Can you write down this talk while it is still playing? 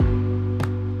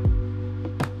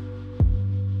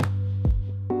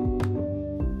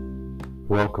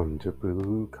Welcome to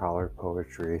Blue Collar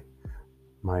Poetry.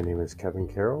 My name is Kevin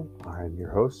Carroll. I'm your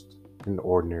host, an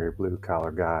ordinary blue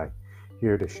collar guy,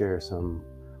 here to share some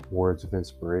words of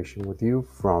inspiration with you,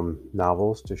 from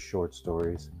novels to short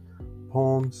stories,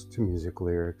 poems to music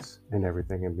lyrics, and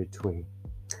everything in between.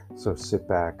 So sit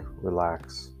back,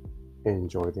 relax,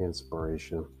 enjoy the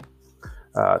inspiration.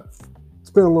 It's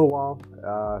been a little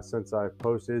while since I've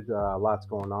posted. Lots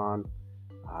going on.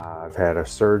 I've had a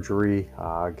surgery,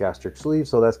 gastric sleeve,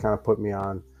 so that's kind of put me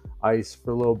on ice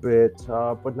for a little bit,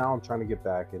 but now I'm trying to get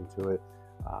back into it.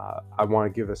 I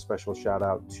want to give a special shout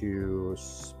out to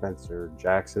Spencer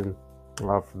Jackson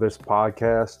for this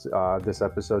podcast, this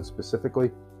episode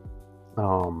specifically.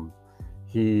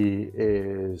 He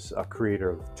is a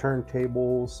creator of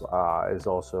turntables, is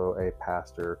also a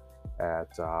pastor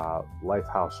at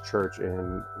Lifehouse Church,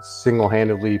 and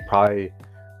single-handedly probably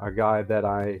a guy that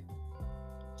I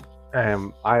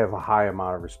have a high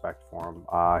amount of respect for him.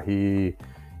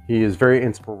 He is very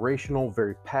inspirational,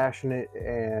 very passionate,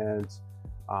 and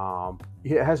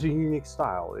he has a unique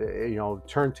style.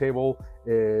 Turntable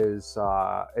is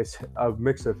a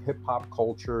mix of hip hop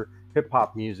culture, hip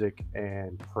hop music,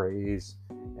 and praise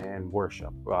and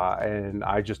worship. And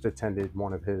I just attended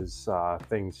one of his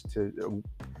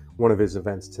one of his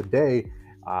events today,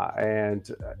 and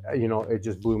it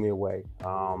just blew me away.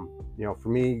 For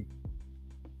me,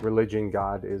 religion,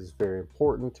 God is very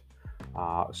important.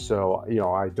 So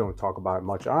I don't talk about it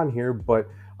much on here, but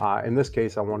in this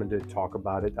case, I wanted to talk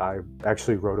about it. I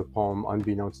actually wrote a poem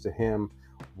unbeknownst to him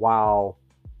while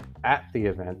at the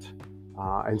event.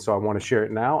 And so I want to share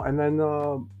it now, and then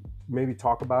maybe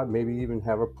talk about it, maybe even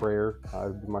have a prayer.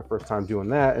 It'll be my first time doing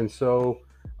that. And so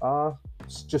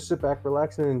just sit back,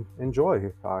 relax, and enjoy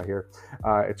here.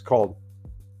 It's called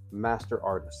Master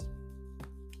Artist.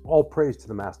 All praise to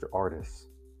the master artist.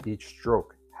 Each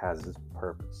stroke has its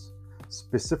purpose,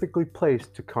 specifically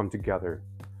placed to come together,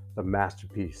 the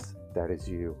masterpiece that is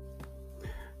you.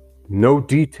 No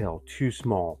detail too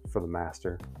small for the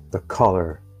master, the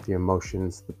color, the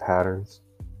emotions, the patterns,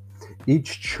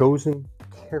 each chosen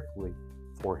carefully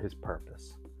for his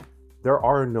purpose. There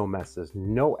are no messes,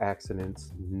 no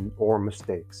accidents or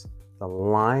mistakes. The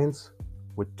lines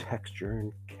with texture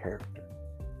and character,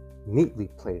 neatly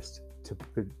placed to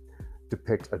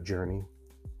depict a journey.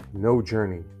 No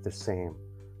journey the same,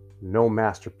 no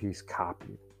masterpiece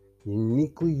copied,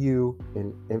 uniquely you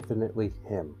and infinitely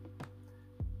him.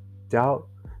 Do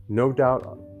not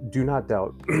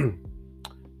doubt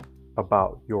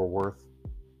about your worth.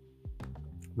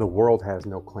 The world has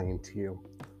no claim to you.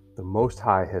 The Most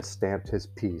High has stamped his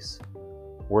piece,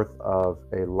 worth of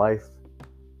a life,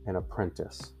 an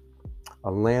apprentice,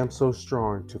 a lamb so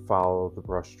strong to follow the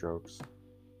brushstrokes,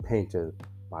 painted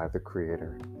by the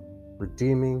Creator,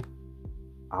 redeeming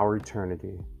our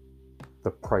eternity, the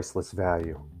priceless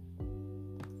value,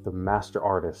 the master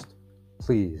artist,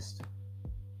 pleased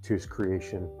to his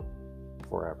creation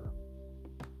forever.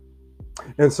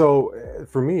 And so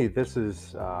for me, this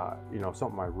is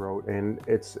something I wrote, and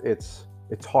it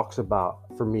talks about,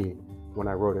 for me, when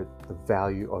I wrote it, the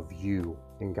value of you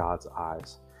in God's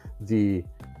eyes, the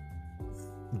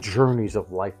journeys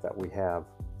of life that we have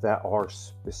that are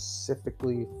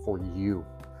specifically for you.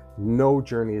 No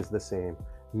journey is the same.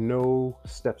 No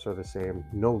steps are the same.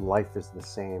 No life is the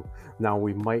same. Now,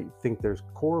 we might think there's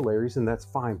corollaries, and that's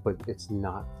fine, but it's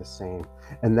not the same.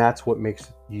 And that's what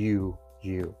makes you,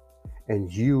 you. And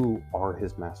you are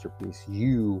his masterpiece.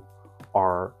 You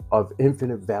are of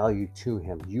infinite value to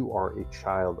him. You are a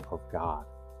child of God.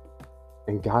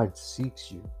 And God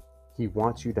seeks you. He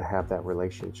wants you to have that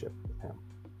relationship with him.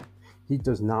 He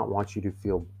does not want you to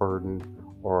feel burdened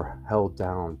or held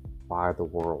down by the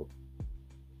world.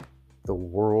 The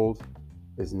world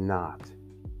is not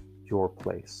your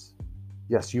place.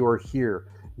 Yes, you are here.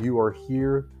 You are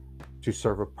here to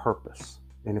serve a purpose.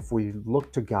 And if we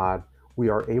look to God, we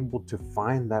are able to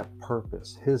find that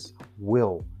purpose. His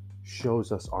will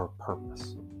shows us our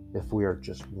purpose. If we are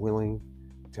just willing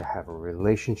to have a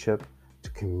relationship,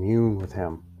 to commune with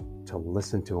him, to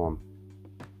listen to him,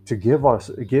 to give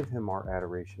him our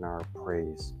adoration, our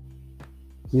praise.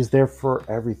 He's there for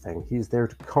everything. He's there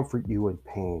to comfort you in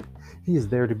pain. He is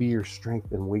there to be your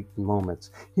strength in weak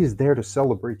moments. He is there to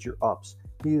celebrate your ups.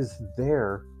 He is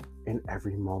there in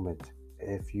every moment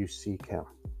if you seek him.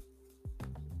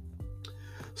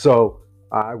 So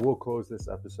I will close this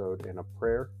episode in a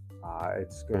prayer.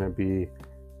 It's going to be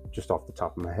just off the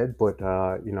top of my head, but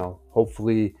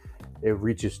hopefully it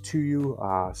reaches to you.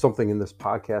 Something in this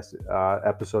podcast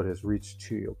episode has reached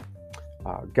to you.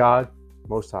 God,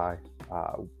 Most High,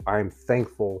 I am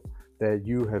thankful that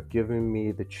you have given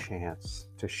me the chance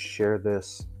to share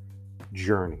this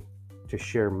journey, to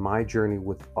share my journey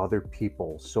with other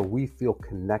people so we feel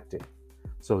connected,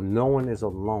 so no one is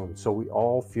alone, so we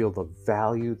all feel the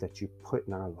value that you put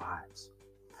in our lives.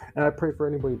 And I pray for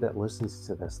anybody that listens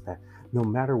to this, that no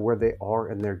matter where they are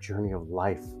in their journey of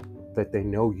life, that they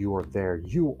know you are there.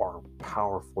 You are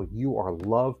powerful. You are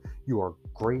love. You are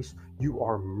grace. You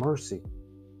are mercy.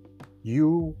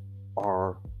 You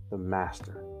are the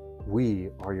master. We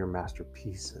are your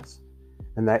masterpieces.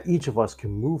 And that each of us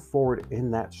can move forward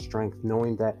in that strength,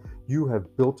 knowing that you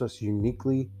have built us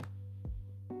uniquely.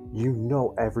 You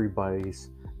know everybody's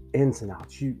ins and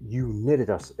outs. You knitted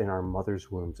us in our mother's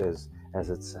wombs, as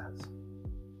it says.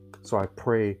 So I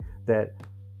pray that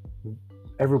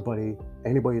anybody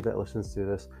that listens to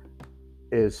this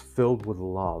is filled with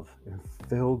love and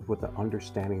filled with the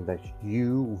understanding that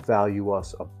you value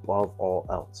us above all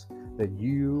else, that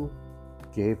you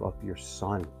gave up your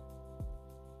son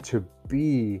to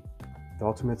be the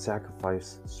ultimate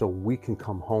sacrifice so we can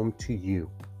come home to you.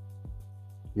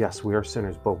 Yes, we are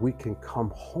sinners, but we can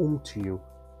come home to you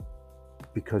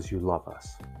because you love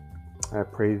us. I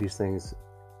pray these things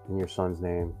in your son's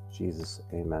name, Jesus.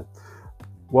 Amen.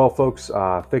 Well, folks,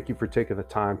 thank you for taking the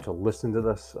time to listen to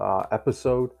this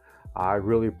episode. I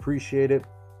really appreciate it.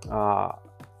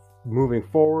 Moving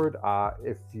forward,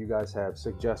 if you guys have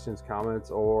suggestions,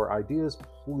 comments, or ideas,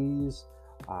 please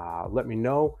let me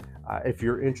know. If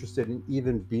you're interested in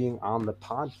even being on the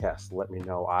podcast, let me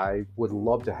know. I would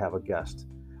love to have a guest,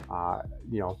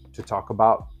 to talk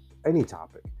about any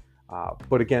topic.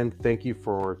 But again, thank you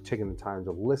for taking the time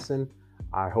to listen.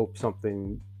 I hope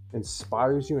something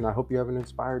inspires you, and I hope you have an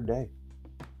inspired day.